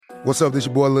What's up, this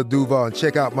your boy Lil Duval, and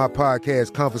check out my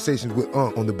podcast, Conversations with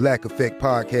Unc, on the Black Effect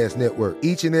Podcast Network.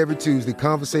 Each and every Tuesday,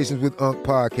 Conversations with Unc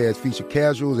podcast feature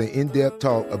casuals and in-depth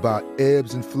talk about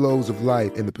ebbs and flows of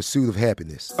life and the pursuit of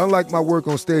happiness. Unlike my work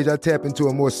on stage, I tap into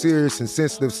a more serious and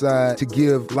sensitive side to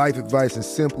give life advice and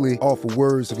simply offer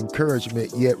words of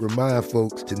encouragement, yet remind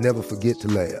folks to never forget to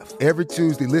laugh. Every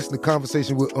Tuesday, listen to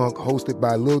Conversations with Unc, hosted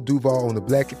by Lil Duval on the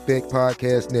Black Effect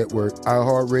Podcast Network,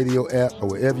 iHeartRadio app, or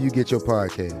wherever you get your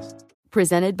podcasts.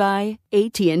 Presented by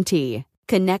AT&T.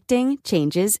 Connecting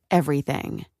changes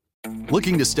everything.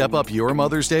 Looking to step up your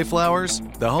Mother's Day flowers?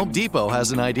 The Home Depot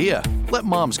has an idea. Let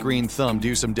Mom's green thumb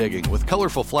do some digging with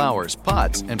colorful flowers,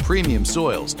 pots, and premium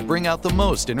soils to bring out the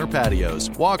most in her patios,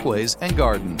 walkways, and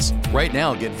gardens. Right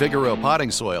now, get Vigoro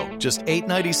potting soil, just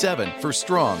 $8.97 for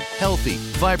strong, healthy,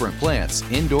 vibrant plants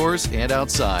indoors and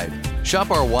outside. Shop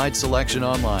our wide selection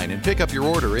online and pick up your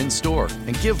order in-store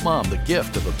and give Mom the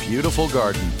gift of a beautiful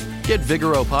garden. Get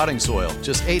Vigoro potting soil,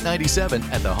 just $8.97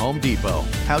 at the Home Depot.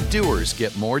 How doers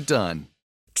get more done.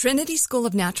 Trinity School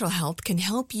of Natural Health can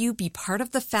help you be part of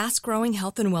the fast-growing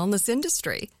health and wellness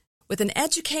industry. With an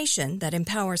education that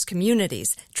empowers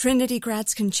communities, Trinity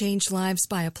grads can change lives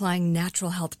by applying natural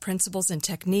health principles and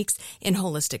techniques in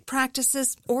holistic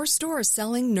practices or stores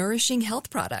selling nourishing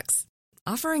health products.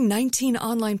 Offering 19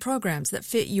 online programs that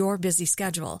fit your busy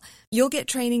schedule, you'll get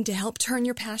training to help turn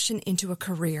your passion into a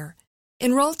career.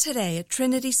 Enroll today at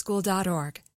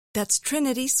trinityschool.org. That's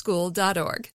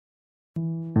trinityschool.org.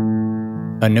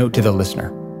 A note to the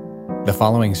listener. The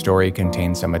following story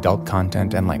contains some adult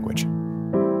content and language.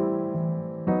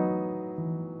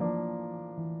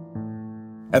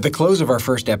 At the close of our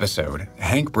first episode,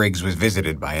 Hank Briggs was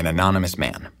visited by an anonymous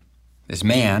man. This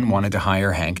man wanted to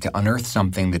hire Hank to unearth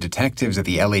something the detectives at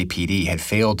the LAPD had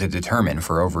failed to determine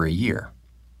for over a year.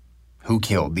 Who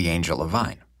killed the Angel of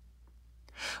Vine?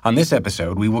 On this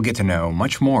episode, we will get to know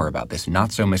much more about this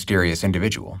not-so-mysterious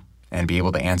individual and be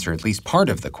able to answer at least part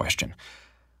of the question.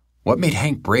 What made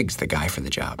Hank Briggs the guy for the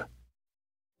job?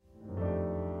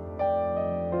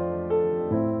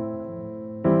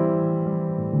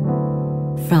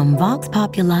 From Vox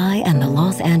Populi and the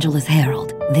Los Angeles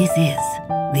Herald, this is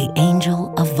The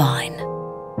Angel of Vine.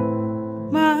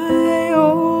 My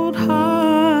old heart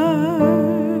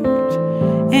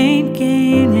ain't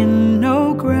gaining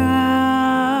no ground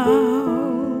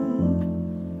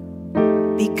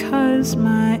because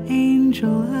my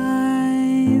angel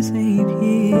eyes ain't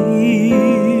here.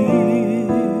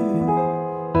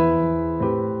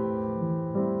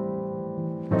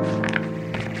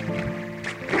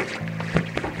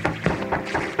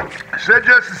 I said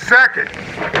just a second.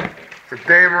 It's a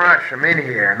damn rush. I'm in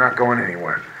here. I'm not going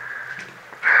anywhere.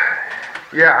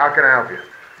 Yeah, how can I help you?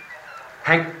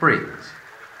 Hank Briggs.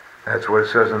 That's what it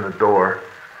says on the door.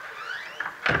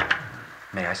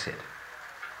 May I sit?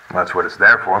 That's what it's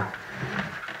there for.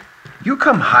 You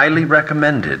come highly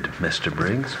recommended, Mr.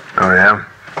 Briggs. Oh, yeah?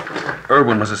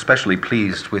 Irwin was especially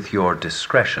pleased with your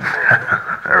discretion.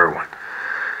 Irwin.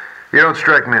 You don't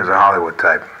strike me as a Hollywood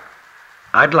type.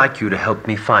 I'd like you to help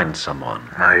me find someone.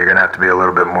 Now, you're going to have to be a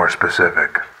little bit more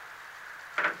specific.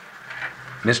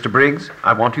 Mr. Briggs,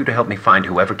 I want you to help me find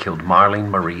whoever killed Marlene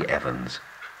Marie Evans.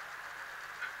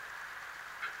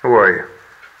 Who are you?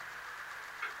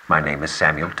 My name is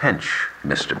Samuel Tench,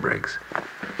 Mr. Briggs.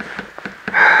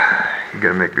 You're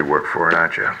going to make me work for it,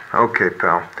 aren't you? Okay,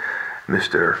 pal.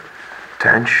 Mr.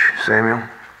 Tench, Samuel.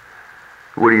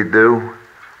 What do you do?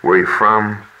 Where are you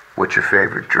from? What's your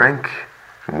favorite drink?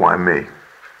 And why me?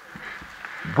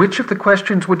 Which of the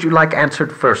questions would you like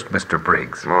answered first, Mr.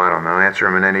 Briggs? Well, I don't know. Answer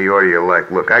them in any order you like.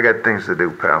 Look, I got things to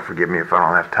do, pal. Forgive me if I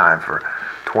don't have time for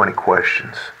 20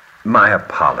 questions. My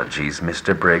apologies,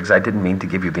 Mr. Briggs. I didn't mean to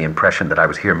give you the impression that I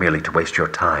was here merely to waste your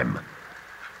time.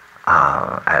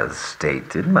 As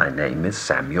stated, my name is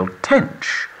Samuel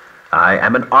Tench. I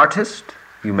am an artist.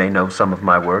 You may know some of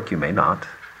my work, you may not.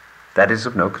 That is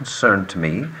of no concern to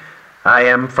me. I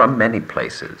am from many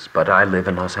places, but I live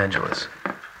in Los Angeles.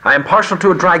 I am partial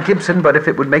to a dry Gibson, but if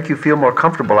it would make you feel more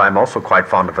comfortable, I am also quite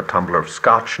fond of a tumbler of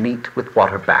scotch, neat, with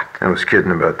water back. I was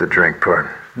kidding about the drink part.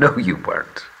 No, you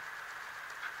weren't.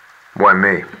 Why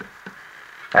me?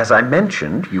 As I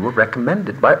mentioned, you were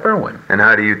recommended by Irwin. And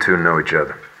how do you two know each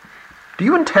other? Do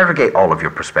you interrogate all of your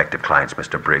prospective clients,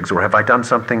 Mr. Briggs, or have I done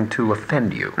something to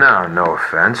offend you? No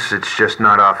offense. It's just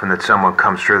not often that someone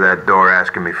comes through that door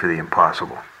asking me for the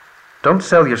impossible. Don't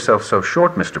sell yourself so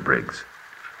short, Mr. Briggs.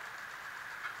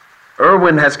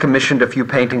 Irwin has commissioned a few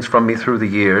paintings from me through the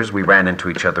years. We ran into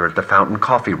each other at the Fountain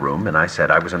Coffee Room, and I said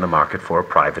I was in the market for a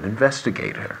private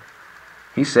investigator.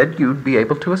 He said you'd be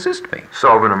able to assist me.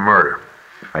 Solving a murder.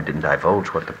 I didn't divulge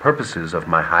what the purposes of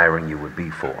my hiring you would be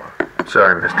for.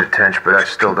 Sorry, Mr. Tench, but I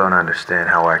still don't understand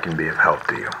how I can be of help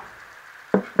to you.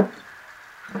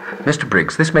 Mr.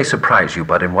 Briggs, this may surprise you,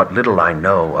 but in what little I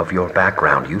know of your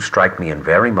background, you strike me in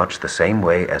very much the same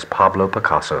way as Pablo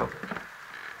Picasso.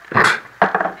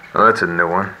 Well, that's a new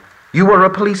one. You were a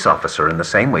police officer in the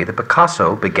same way that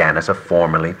Picasso began as a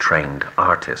formally trained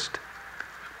artist.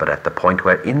 But at the point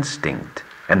where instinct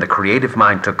and the creative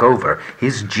mind took over,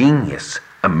 his genius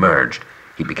emerged.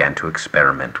 He began to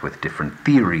experiment with different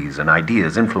theories and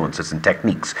ideas, influences and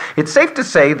techniques. It's safe to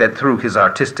say that through his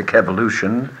artistic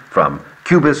evolution, from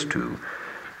Cubist to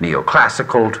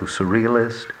neoclassical to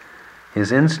surrealist,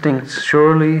 his instincts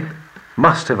surely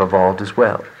must have evolved as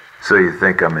well. So you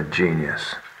think I'm a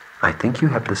genius? I think you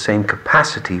have the same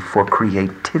capacity for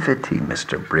creativity,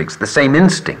 Mr. Briggs, the same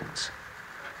instincts.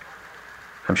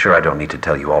 I'm sure I don't need to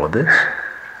tell you all of this.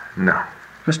 No.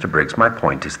 Mr. Briggs, my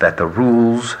point is that the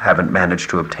rules haven't managed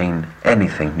to obtain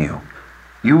anything new.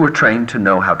 You were trained to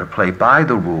know how to play by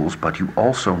the rules, but you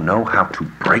also know how to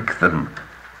break them.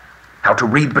 How to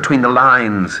read between the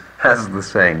lines, as the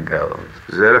saying goes.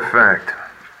 Is that a fact?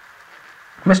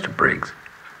 Mr. Briggs,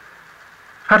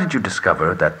 how did you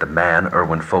discover that the man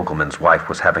Erwin Fogelman's wife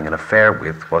was having an affair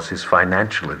with was his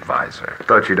financial advisor?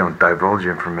 Thought you don't divulge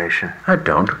information. I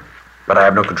don't, but I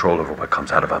have no control over what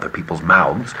comes out of other people's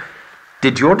mouths.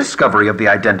 Did your discovery of the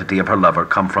identity of her lover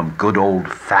come from good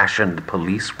old-fashioned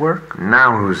police work?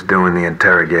 Now who's doing the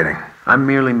interrogating? I'm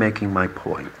merely making my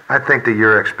point. I think that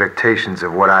your expectations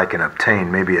of what I can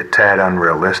obtain may be a tad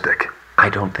unrealistic. I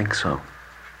don't think so.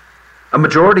 A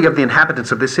majority of the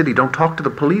inhabitants of this city don't talk to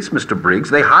the police, Mr. Briggs.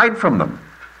 They hide from them.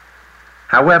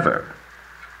 However,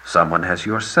 someone as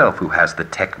yourself who has the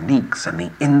techniques and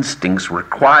the instincts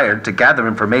required to gather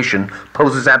information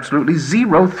poses absolutely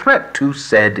zero threat to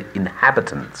said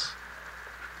inhabitants.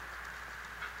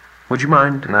 Would you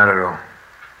mind? Not at all.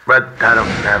 But I don't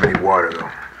have any water,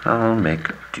 though. I'll make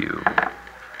do.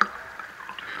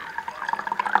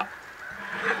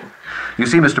 You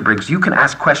see, Mr. Briggs, you can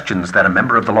ask questions that a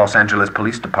member of the Los Angeles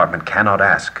Police Department cannot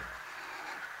ask.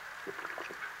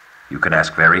 You can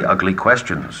ask very ugly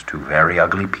questions to very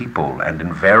ugly people and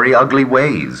in very ugly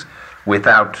ways,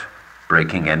 without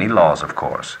breaking any laws, of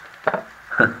course.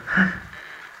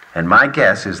 And my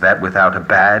guess is that without a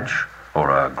badge, or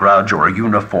a grudge, or a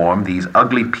uniform, these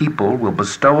ugly people will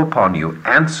bestow upon you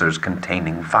answers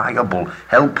containing viable,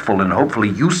 helpful, and hopefully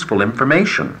useful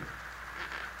information.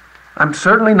 I'm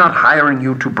certainly not hiring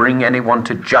you to bring anyone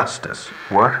to justice.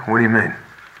 What? What do you mean?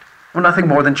 Well, nothing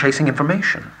more than chasing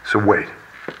information. So wait.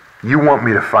 You want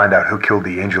me to find out who killed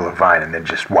the Angel of Vine and then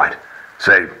just what?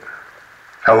 Say,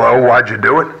 hello, why'd you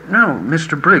do it? No,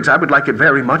 Mr. Briggs, I would like it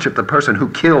very much if the person who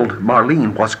killed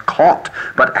Marlene was caught.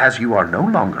 But as you are no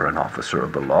longer an officer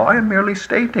of the law, I am merely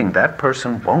stating that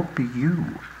person won't be you.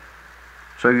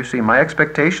 So you see, my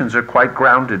expectations are quite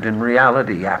grounded in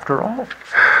reality after all.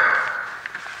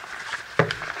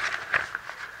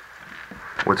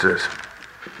 What's this?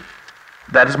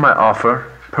 That is my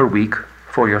offer per week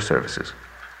for your services.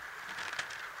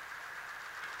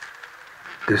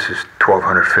 This is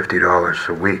 $1,250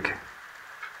 a week.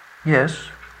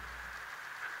 Yes.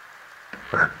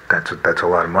 That's a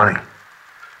lot of money.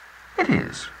 It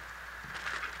is.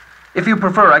 If you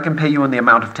prefer, I can pay you in the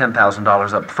amount of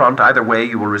 $10,000 up front. Either way,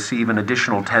 you will receive an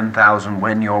additional $10,000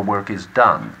 when your work is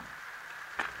done.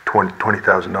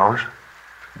 $20,000?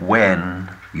 When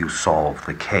you solve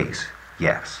the case,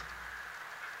 yes.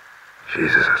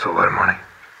 Jesus, that's a lot of money.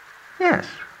 Yes.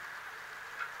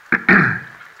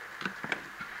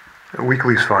 A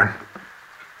weekly's fine.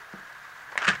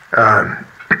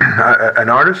 An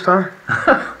artist, huh?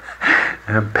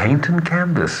 Paint and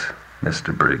canvas,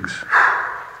 Mr. Briggs.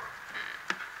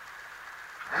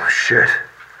 Oh, shit.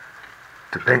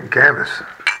 To paint and canvas.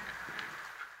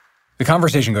 The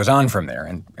conversation goes on from there,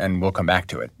 and we'll come back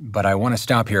to it, but I want to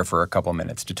stop here for a couple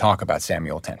minutes to talk about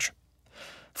Samuel Tench.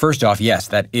 First off, yes,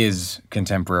 that is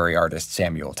contemporary artist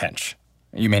Samuel Tench.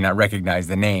 You may not recognize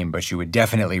the name, but you would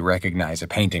definitely recognize a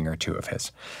painting or two of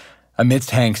his.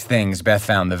 Amidst Hank's things, Beth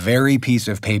found the very piece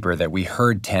of paper that we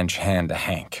heard Tench hand to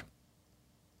Hank.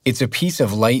 It's a piece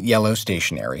of light yellow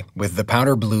stationery with the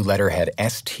powder blue letterhead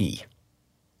ST.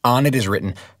 On it is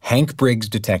written, Hank Briggs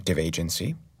Detective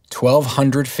Agency,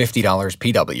 $1,250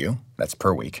 PW, that's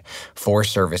per week, for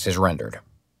services rendered.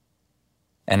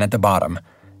 And at the bottom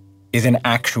is an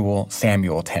actual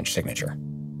Samuel Tench signature.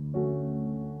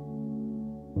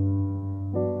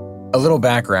 A little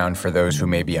background for those who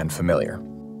may be unfamiliar.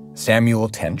 Samuel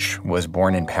Tench was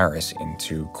born in Paris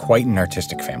into quite an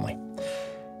artistic family.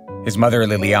 His mother,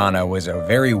 Liliana, was a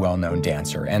very well-known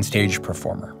dancer and stage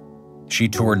performer. She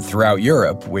toured throughout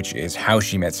Europe, which is how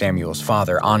she met Samuel's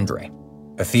father, André,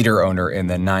 a theater owner in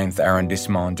the 9th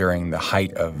arrondissement during the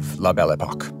height of La Belle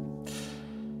Epoque.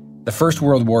 The First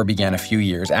World War began a few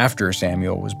years after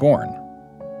Samuel was born,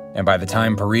 and by the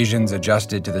time Parisians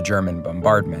adjusted to the German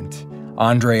bombardment,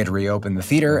 André had reopened the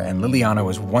theater and Liliana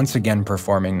was once again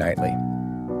performing nightly.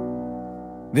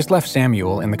 This left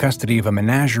Samuel in the custody of a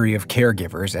menagerie of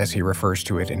caregivers, as he refers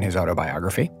to it in his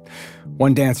autobiography,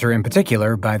 one dancer in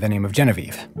particular by the name of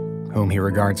Genevieve, whom he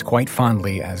regards quite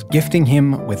fondly as gifting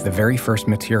him with the very first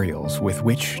materials with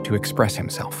which to express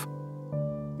himself.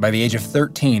 By the age of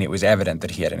 13, it was evident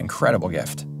that he had an incredible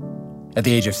gift. At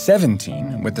the age of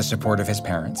 17, with the support of his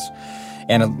parents,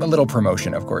 and a little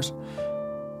promotion, of course,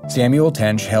 Samuel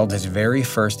Tench held his very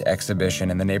first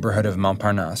exhibition in the neighborhood of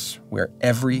Montparnasse, where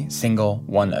every single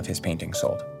one of his paintings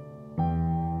sold.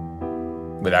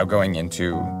 Without going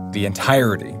into the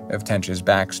entirety of Tench's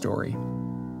backstory,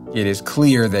 it is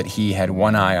clear that he had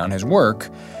one eye on his work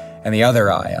and the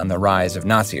other eye on the rise of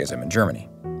Nazism in Germany.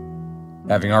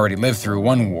 Having already lived through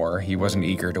one war, he wasn't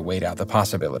eager to wait out the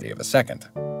possibility of a second.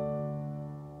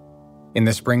 In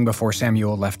the spring before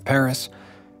Samuel left Paris,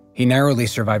 he narrowly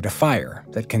survived a fire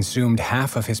that consumed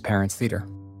half of his parents' theater.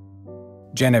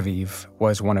 Genevieve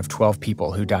was one of 12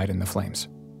 people who died in the flames.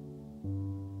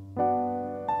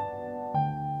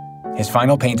 His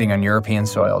final painting on European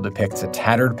soil depicts a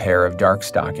tattered pair of dark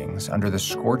stockings under the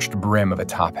scorched brim of a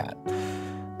top hat.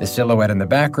 The silhouette in the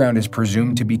background is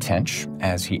presumed to be Tench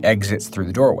as he exits through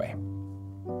the doorway.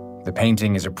 The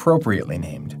painting is appropriately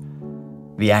named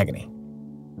The Agony.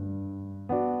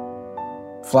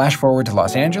 Flash forward to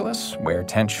Los Angeles, where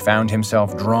Tench found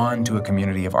himself drawn to a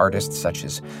community of artists such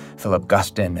as Philip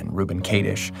Guston and Ruben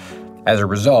Kadish. As a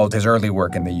result, his early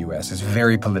work in the U.S. is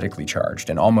very politically charged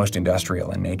and almost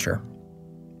industrial in nature.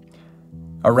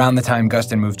 Around the time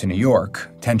Guston moved to New York,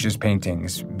 Tench's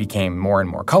paintings became more and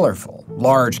more colorful,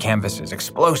 large canvases,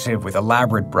 explosive with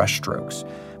elaborate brushstrokes.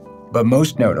 But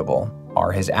most notable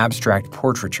are his abstract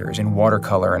portraitures in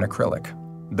watercolor and acrylic.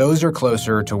 Those are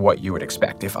closer to what you would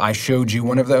expect. If I showed you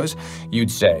one of those, you'd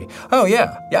say, oh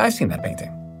yeah, I've seen that painting.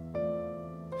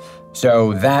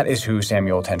 So that is who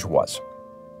Samuel Tench was.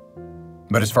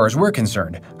 But as far as we're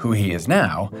concerned, who he is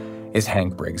now is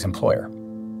Hank Briggs' employer.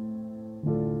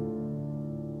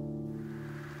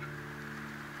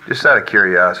 Just out of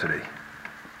curiosity,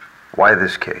 why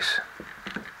this case?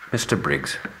 Mr.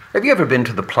 Briggs, have you ever been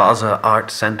to the Plaza Art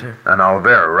Center? On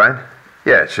Olivera, right?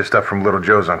 Yeah, it's just up from Little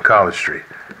Joe's on College Street.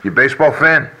 You a baseball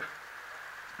fan?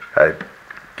 I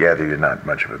gather you're not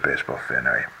much of a baseball fan,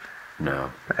 are you?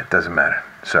 No. It doesn't matter.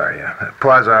 Sorry, yeah.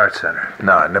 Plaza Art Center.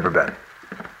 No, I've never been.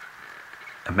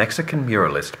 A Mexican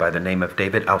muralist by the name of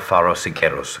David Alfaro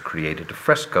Siqueiros created a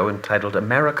fresco entitled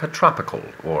America Tropical,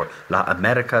 or La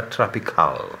America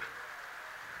Tropical.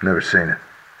 Never seen it.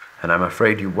 And I'm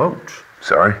afraid you won't.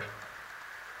 Sorry?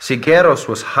 Siqueiros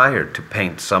was hired to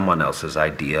paint someone else's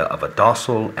idea of a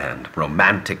docile and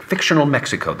romantic fictional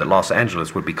Mexico that Los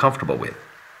Angeles would be comfortable with.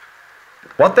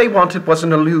 What they wanted was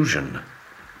an illusion.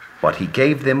 What he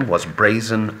gave them was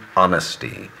brazen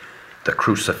honesty, the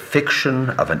crucifixion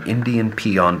of an Indian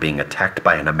peon being attacked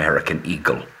by an American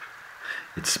eagle.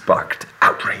 It sparked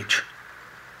outrage.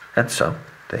 And so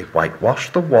they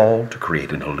whitewashed the wall to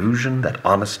create an illusion that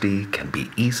honesty can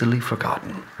be easily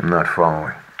forgotten. I'm not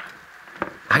following.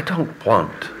 I don't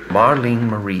want Marlene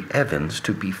Marie Evans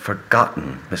to be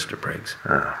forgotten, Mr. Briggs.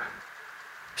 Oh.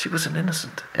 She was an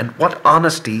innocent. And what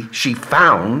honesty she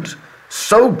found,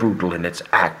 so brutal in its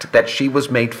act that she was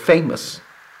made famous.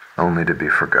 Only to be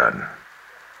forgotten.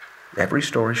 Every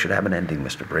story should have an ending,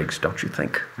 Mr. Briggs, don't you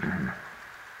think? Mm-hmm.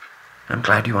 I'm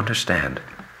glad you understand.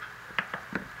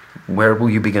 Where will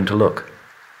you begin to look?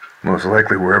 Most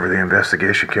likely wherever the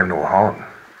investigation came to a halt.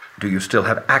 Do you still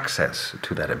have access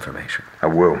to that information? I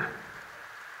will.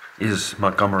 Is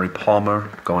Montgomery Palmer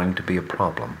going to be a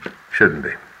problem? Shouldn't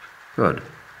be. Good.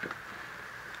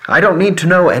 I don't need to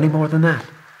know any more than that.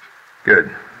 Good.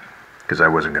 Because I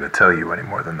wasn't going to tell you any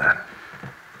more than that.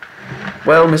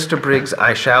 Well, Mr. Briggs,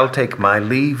 I shall take my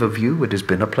leave of you. It has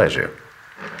been a pleasure.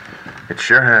 It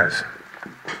sure has.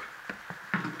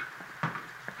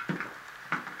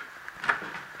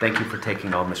 Thank you for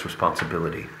taking on this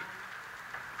responsibility.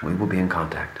 We will be in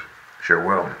contact. Sure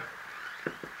will.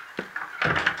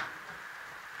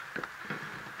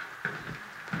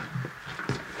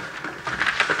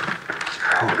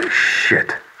 Holy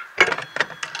shit.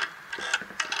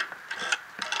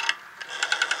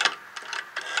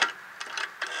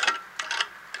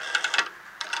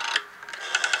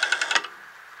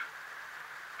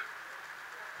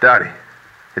 Dottie,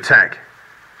 it's Hank.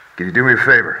 Can you do me a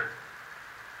favor?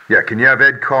 Yeah, can you have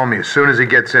Ed call me as soon as he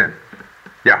gets in?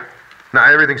 Yeah. No,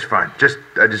 everything's fine.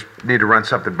 I just need to run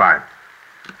something by him.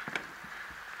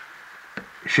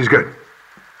 She's good.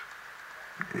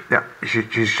 Yeah,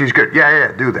 she's good.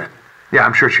 Yeah, do that. Yeah,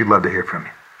 I'm sure she'd love to hear from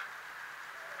you.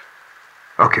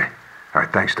 Okay. All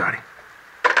right, thanks, Dottie.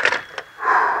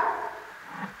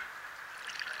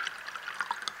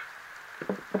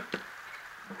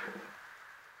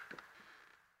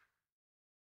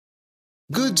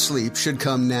 Good sleep should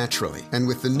come naturally, and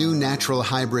with the new Natural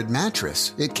Hybrid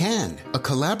mattress, it can. A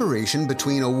collaboration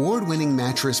between award-winning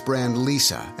mattress brand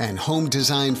Lisa and home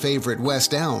design favorite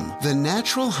West Elm, the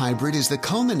Natural Hybrid is the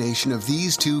culmination of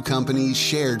these two companies'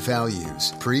 shared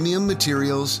values: premium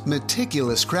materials,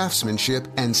 meticulous craftsmanship,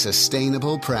 and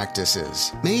sustainable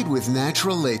practices. Made with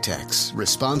natural latex,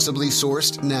 responsibly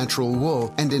sourced natural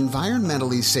wool, and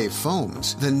environmentally safe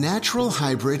foams, the Natural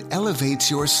Hybrid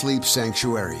elevates your sleep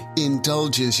sanctuary, indulges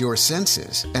your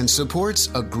senses, and supports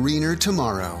a greener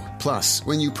tomorrow. Plus,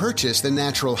 when you purchase the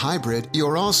Natural Hybrid,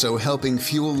 you're also helping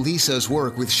fuel Lisa's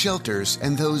work with shelters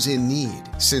and those in need.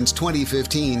 Since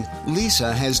 2015,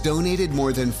 Lisa has donated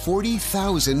more than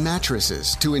 40,000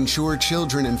 mattresses to ensure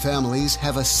children and families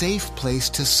have a safe place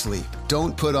to sleep.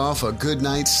 Don't put off a good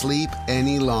night's sleep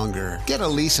any longer. Get a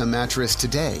Lisa mattress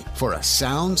today for a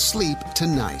sound sleep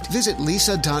tonight. Visit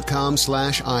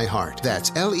lisa.com/iHeart. That's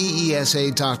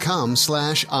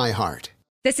LEESA.com/iHeart.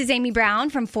 This is Amy Brown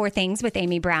from 4 Things with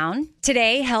Amy Brown.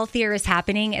 Today, Healthier is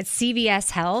happening at CVS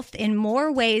Health in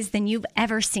more ways than you've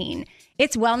ever seen.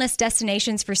 It's wellness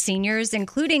destinations for seniors,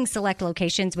 including select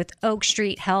locations with Oak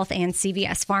Street Health and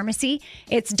CVS Pharmacy.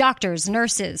 It's doctors,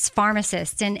 nurses,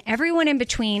 pharmacists, and everyone in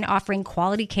between offering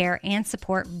quality care and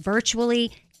support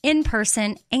virtually, in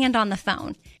person, and on the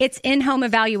phone. It's in-home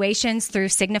evaluations through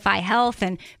Signify Health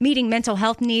and meeting mental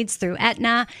health needs through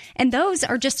Aetna. And those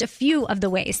are just a few of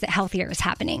the ways that Healthier is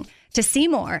happening. To see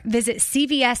more, visit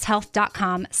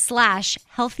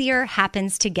cvshealth.com/healthier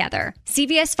happens together.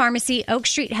 CVS Pharmacy, Oak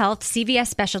Street Health, CVS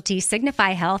Specialty,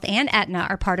 Signify Health, and Aetna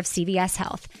are part of CVS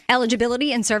Health.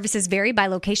 Eligibility and services vary by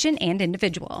location and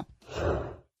individual.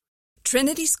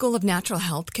 Trinity School of Natural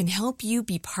Health can help you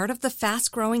be part of the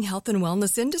fast-growing health and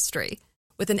wellness industry.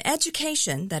 With an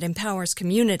education that empowers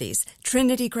communities,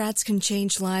 Trinity grads can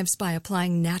change lives by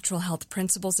applying natural health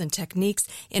principles and techniques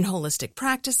in holistic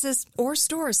practices or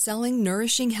stores selling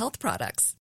nourishing health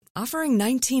products. Offering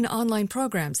 19 online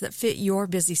programs that fit your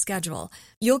busy schedule,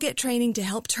 you'll get training to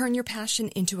help turn your passion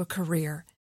into a career.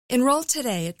 Enroll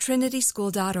today at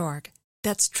trinityschool.org.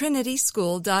 That's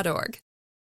trinityschool.org.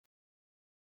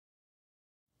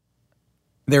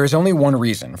 There is only one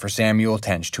reason for Samuel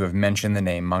Tench to have mentioned the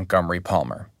name Montgomery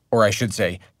Palmer, or I should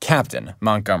say Captain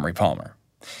Montgomery Palmer.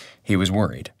 He was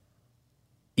worried.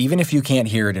 Even if you can't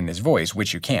hear it in his voice,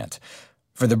 which you can't,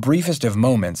 for the briefest of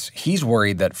moments, he's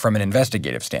worried that from an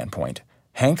investigative standpoint,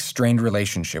 Hank's strained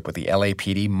relationship with the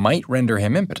LAPD might render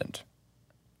him impotent.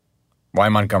 Why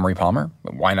Montgomery Palmer?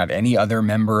 Why not any other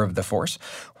member of the force?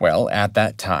 Well, at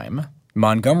that time,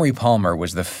 Montgomery Palmer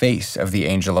was the face of the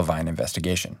Angel Levine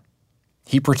investigation.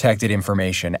 He protected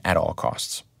information at all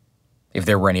costs. If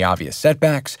there were any obvious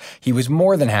setbacks, he was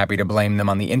more than happy to blame them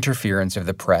on the interference of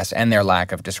the press and their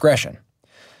lack of discretion.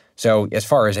 So, as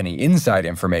far as any inside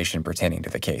information pertaining to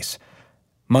the case,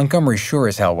 Montgomery sure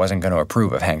as hell wasn't going to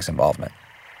approve of Hank's involvement.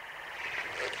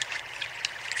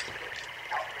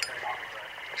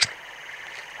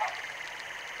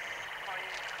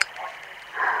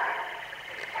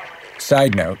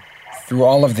 Side note, through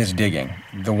all of this digging,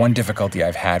 the one difficulty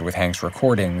I've had with Hank's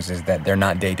recordings is that they're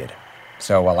not dated.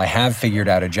 So while I have figured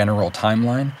out a general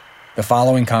timeline, the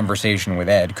following conversation with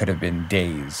Ed could have been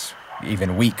days,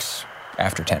 even weeks,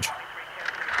 after Tench.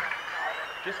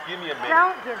 Just give me a minute.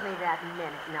 Don't give me that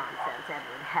minute nonsense,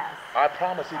 Edward Hess. I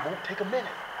promise it won't take a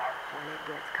minute. When it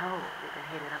gets cold, you can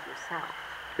heat it up yourself.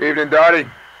 Evening, Dottie.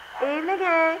 Evening,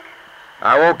 Hank.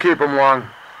 I won't keep him long.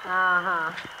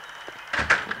 Uh-huh.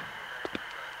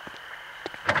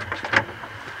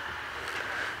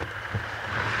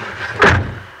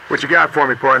 What you got for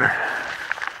me, partner?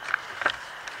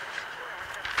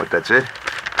 What, that's it?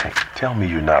 Hey, tell me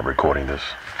you're not recording this.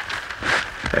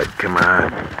 Ed, come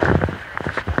on.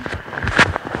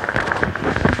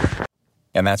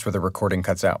 And that's where the recording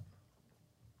cuts out.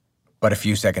 But a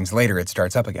few seconds later, it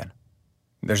starts up again.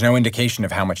 There's no indication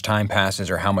of how much time passes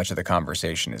or how much of the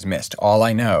conversation is missed. All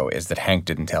I know is that Hank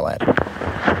didn't tell Ed.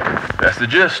 That's the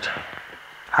gist.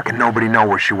 How can nobody know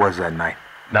where she was that night?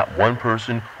 Not one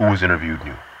person who was interviewed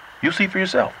knew. You'll see for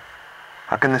yourself.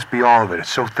 How can this be all of it? It's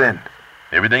so thin.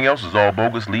 Everything else is all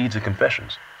bogus leads and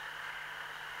confessions.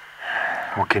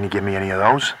 Well, can you give me any of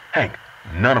those? Hank,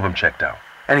 none of them checked out.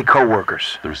 Any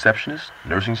co-workers? The receptionist,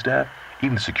 nursing staff,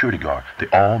 even the security guard, they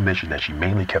all mentioned that she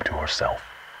mainly kept to herself.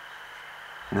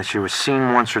 And that she was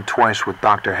seen once or twice with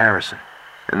Dr. Harrison.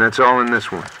 And that's all in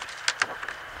this one.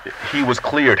 He was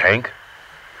cleared, Hank.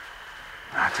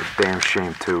 That's a damn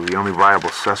shame, too. The only viable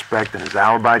suspect and his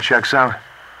alibi checks out.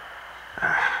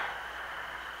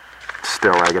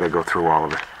 Still, I gotta go through all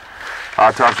of it.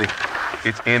 Autopsy.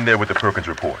 It's in there with the Perkins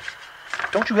report.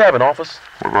 Don't you have an office?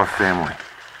 What about family?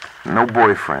 No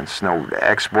boyfriends, no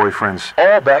ex-boyfriends.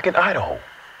 All back in Idaho.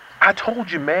 I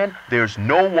told you, man, there's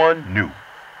no one new.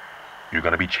 You're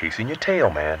gonna be chasing your tail,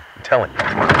 man. I'm telling you.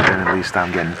 Well, then at least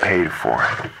I'm getting paid for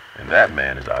it. And that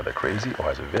man is either crazy or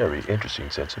has a very interesting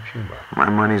sense of humor. My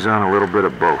money's on a little bit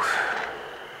of both.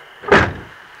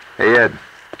 Hey, Ed.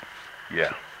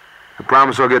 Yeah. I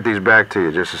promise I'll get these back to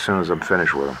you just as soon as I'm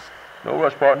finished with them. No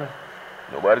rush, partner.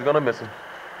 Nobody's gonna miss him.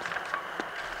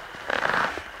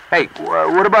 Hey,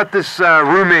 what about this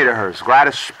roommate of hers,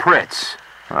 Gladys Pritz?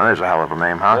 Oh, there's a hell of a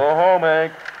name, huh? Go home,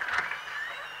 Hank.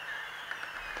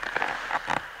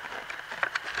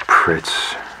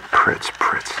 Pritz.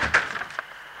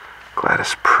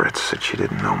 Gladys Pritz said she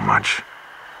didn't know much.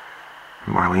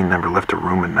 Marlene never left her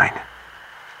room at night.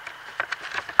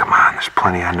 Come on, there's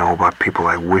plenty I know about people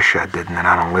I wish I did, and then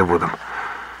I don't live with them.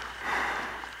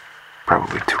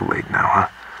 Probably too late now, huh?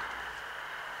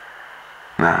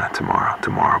 Nah,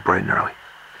 tomorrow, bright and early.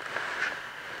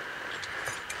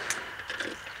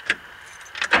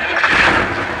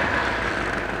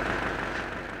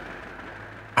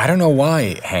 I don't know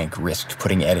why Hank risked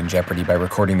putting Ed in jeopardy by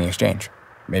recording the exchange.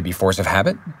 Maybe force of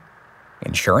habit?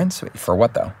 Insurance? For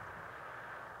what, though?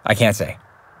 I can't say.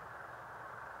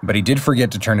 But he did forget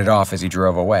to turn it off as he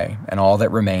drove away, and all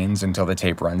that remains until the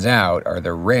tape runs out are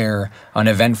the rare,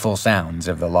 uneventful sounds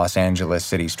of the Los Angeles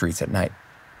city streets at night.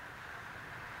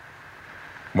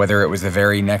 Whether it was the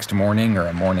very next morning or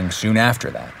a morning soon after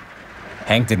that,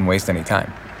 Hank didn't waste any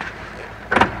time.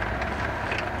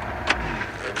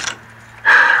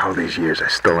 All these years, I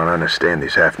still don't understand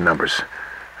these half numbers.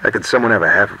 How could someone have a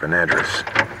half of an address?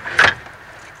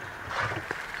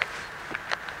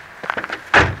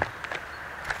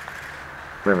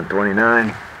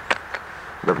 $11.29,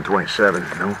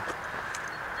 $11.27, no.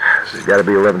 This has got to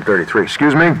be $11.33.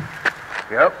 Excuse me?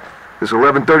 Yep, This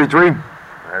 $11.33?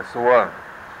 that's the one.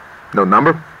 No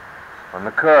number? On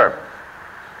the curb.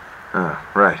 Oh,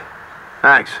 right.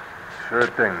 Thanks. Sure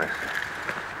thing, miss.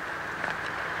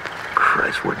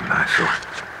 Christ, what an eyesore.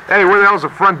 Hey, where the hell's the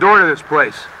front door to this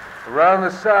place? Around the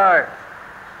side.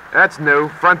 That's new.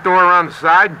 Front door around the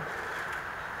side?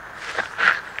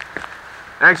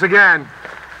 Thanks again.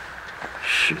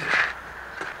 Shit.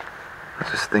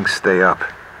 How's this thing stay up?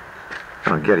 I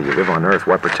don't get it. You live on Earth.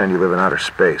 Why pretend you live in outer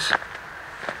space?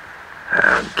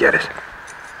 I don't get it.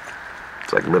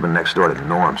 It's like living next door to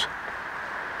Norm's.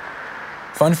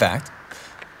 Fun fact,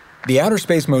 the outer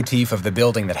space motif of the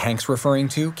building that Hank's referring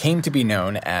to came to be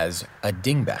known as a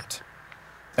dingbat.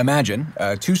 Imagine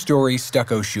a 2-story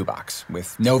stucco shoebox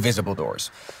with no visible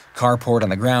doors, carport on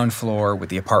the ground floor with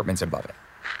the apartments above it.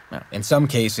 Now, in some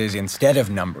cases, instead of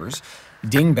numbers,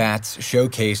 dingbats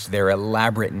showcased their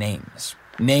elaborate names.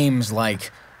 Names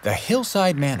like the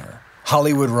Hillside Manor,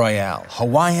 Hollywood Royale,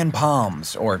 Hawaiian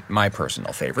Palms, or my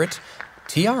personal favorite,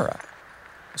 Tiara.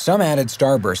 Some added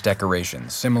starburst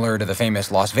decorations, similar to the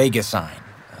famous Las Vegas sign,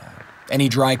 any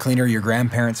dry cleaner your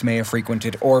grandparents may have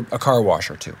frequented, or a car wash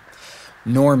or two.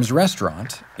 Norm's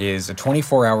Restaurant is a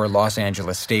 24-hour Los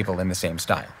Angeles staple in the same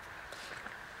style.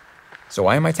 So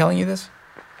why am I telling you this?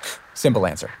 Simple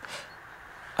answer.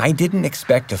 I didn't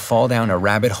expect to fall down a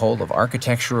rabbit hole of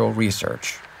architectural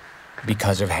research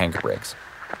because of Hank Briggs.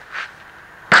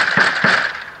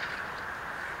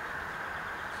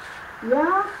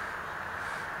 Yeah?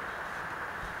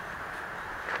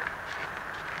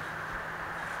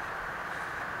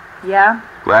 Yeah?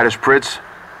 Gladys Pritz?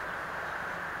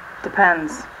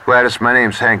 Depends. Gladys, my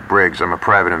name's Hank Briggs. I'm a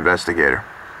private investigator.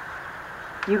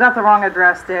 You got the wrong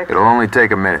address, Dick. It'll only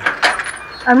take a minute.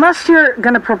 Unless you're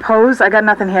gonna propose, I got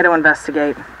nothing here to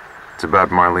investigate. It's about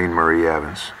Marlene Marie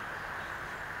Evans.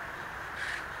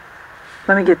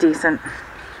 Let me get decent.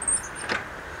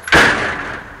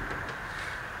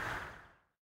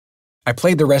 I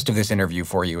played the rest of this interview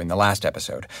for you in the last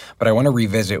episode, but I want to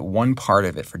revisit one part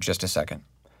of it for just a second.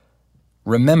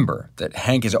 Remember that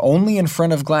Hank is only in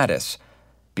front of Gladys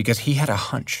because he had a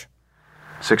hunch.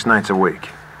 6 nights a week.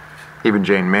 Even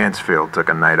Jane Mansfield took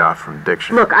a night off from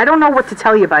diction. Look, I don't know what to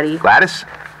tell you, buddy. Gladys?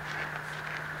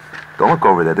 Don't look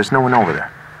over there. There's no one over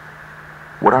there.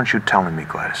 What aren't you telling me,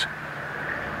 Gladys?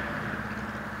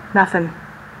 Nothing.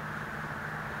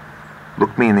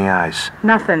 Look me in the eyes.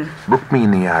 Nothing. Look me in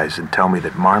the eyes and tell me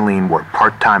that Marlene worked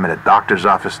part-time at a doctor's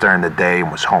office during the day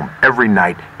and was home every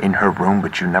night in her room,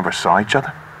 but you never saw each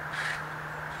other?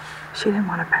 She didn't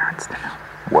want her parents to know.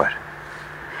 What?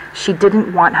 She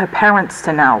didn't want her parents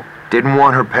to know. Didn't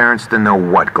want her parents to know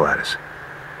what, Gladys?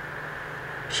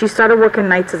 She started working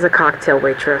nights as a cocktail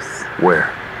waitress.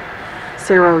 Where?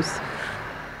 Ciro's.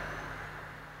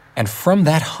 And from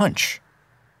that hunch,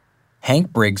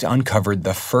 Hank Briggs uncovered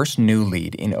the first new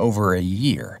lead in over a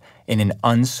year in an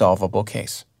unsolvable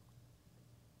case.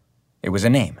 It was a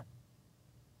name.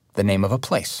 The name of a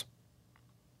place.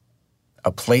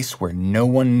 A place where no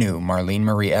one knew Marlene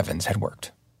Marie Evans had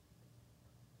worked.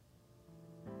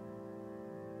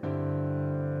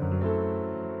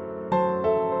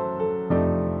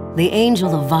 The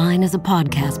Angel of Vine is a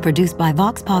podcast produced by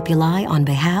Vox Populi on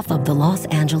behalf of the Los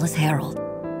Angeles Herald.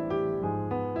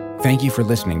 Thank you for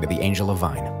listening to The Angel of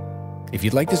Vine. If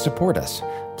you'd like to support us,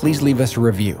 please leave us a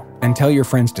review and tell your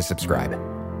friends to subscribe.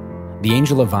 The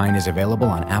Angel of Vine is available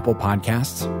on Apple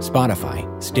Podcasts, Spotify,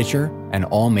 Stitcher, and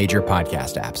all major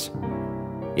podcast apps.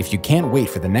 If you can't wait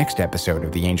for the next episode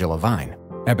of The Angel of Vine,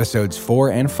 episodes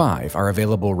 4 and 5 are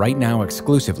available right now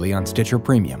exclusively on Stitcher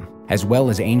Premium, as well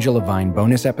as Angel of Vine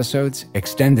bonus episodes,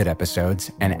 extended episodes,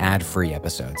 and ad-free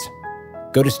episodes.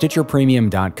 Go to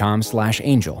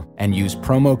StitcherPremium.com/angel and use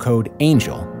promo code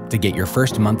ANGEL to get your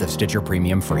first month of Stitcher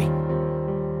Premium free.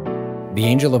 The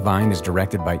Angel of Vine is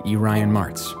directed by E. Ryan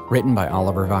Martz, written by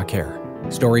Oliver Vaquer.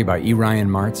 Story by E. Ryan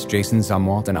Martz, Jason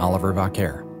Zumwalt, and Oliver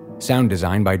Vaquer. Sound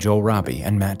design by Joel Robbie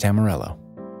and Matt Tamarello.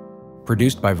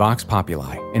 Produced by Vox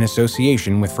Populi in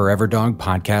association with Forever Dog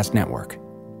Podcast Network.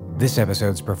 This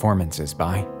episode's performances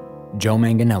by Joe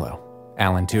Manganiello,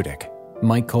 Alan Tudyk,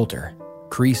 Mike Coulter,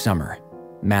 Cree Summer,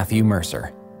 Matthew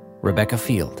Mercer, Rebecca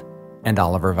Field, and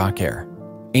Oliver Vaquer.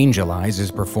 Angel Eyes is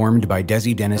performed by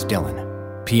Desi Dennis Dillon.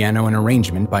 Piano and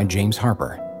arrangement by James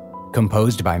Harper.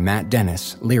 Composed by Matt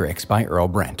Dennis, lyrics by Earl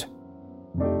Brent.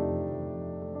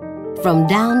 From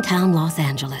downtown Los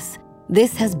Angeles,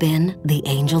 this has been The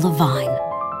Angel of Vine.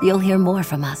 You'll hear more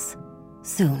from us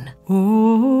soon.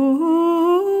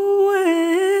 Oh,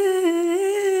 where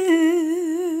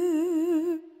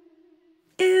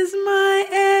is my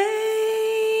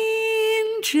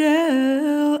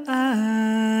angel eyes?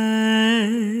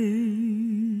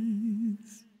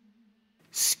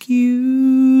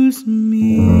 Excuse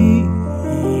me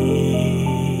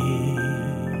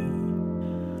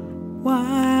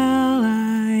while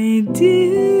I disappear.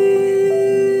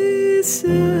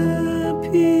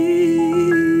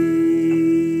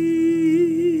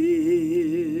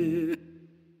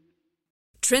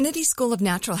 Trinity School of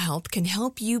Natural Health can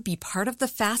help you be part of the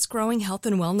fast-growing health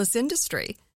and wellness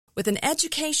industry. With an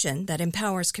education that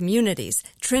empowers communities,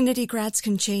 Trinity grads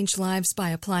can change lives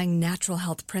by applying natural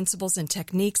health principles and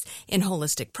techniques in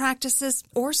holistic practices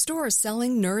or stores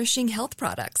selling nourishing health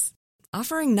products.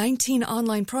 Offering 19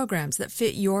 online programs that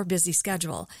fit your busy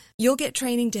schedule, you'll get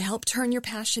training to help turn your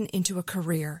passion into a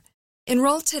career.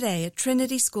 Enroll today at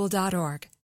trinityschool.org.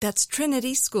 That's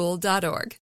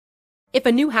trinityschool.org. If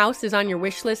a new house is on your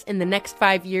wish list in the next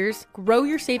 5 years, grow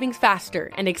your savings faster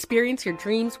and experience your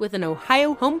dreams with an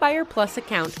Ohio Homebuyer Plus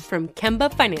account from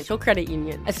Kemba Financial Credit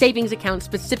Union. A savings account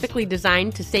specifically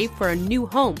designed to save for a new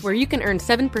home where you can earn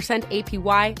 7%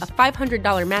 APY, a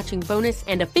 $500 matching bonus,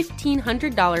 and a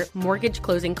 $1,500 mortgage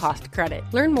closing cost credit.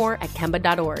 Learn more at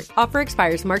Kemba.org. Offer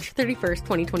expires March 31st,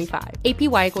 2025.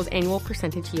 APY equals annual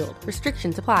percentage yield.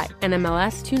 Restrictions apply.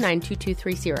 NMLS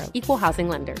 292230. Equal housing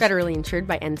lender. Federally insured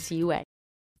by NCUA.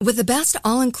 With the best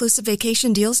all-inclusive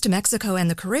vacation deals to Mexico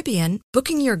and the Caribbean,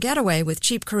 booking your getaway with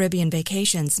Cheap Caribbean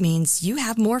Vacations means you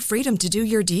have more freedom to do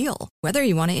your deal. Whether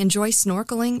you want to enjoy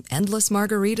snorkeling, endless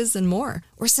margaritas, and more,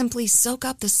 or simply soak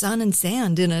up the sun and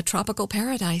sand in a tropical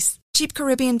paradise, Cheap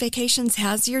Caribbean Vacations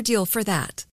has your deal for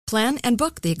that. Plan and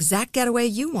book the exact getaway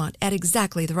you want at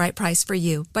exactly the right price for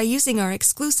you by using our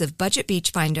exclusive Budget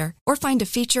Beach Finder, or find a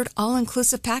featured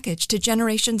all-inclusive package to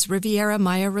Generations Riviera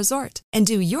Maya Resort and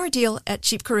do your deal at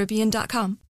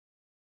cheapcaribbean.com.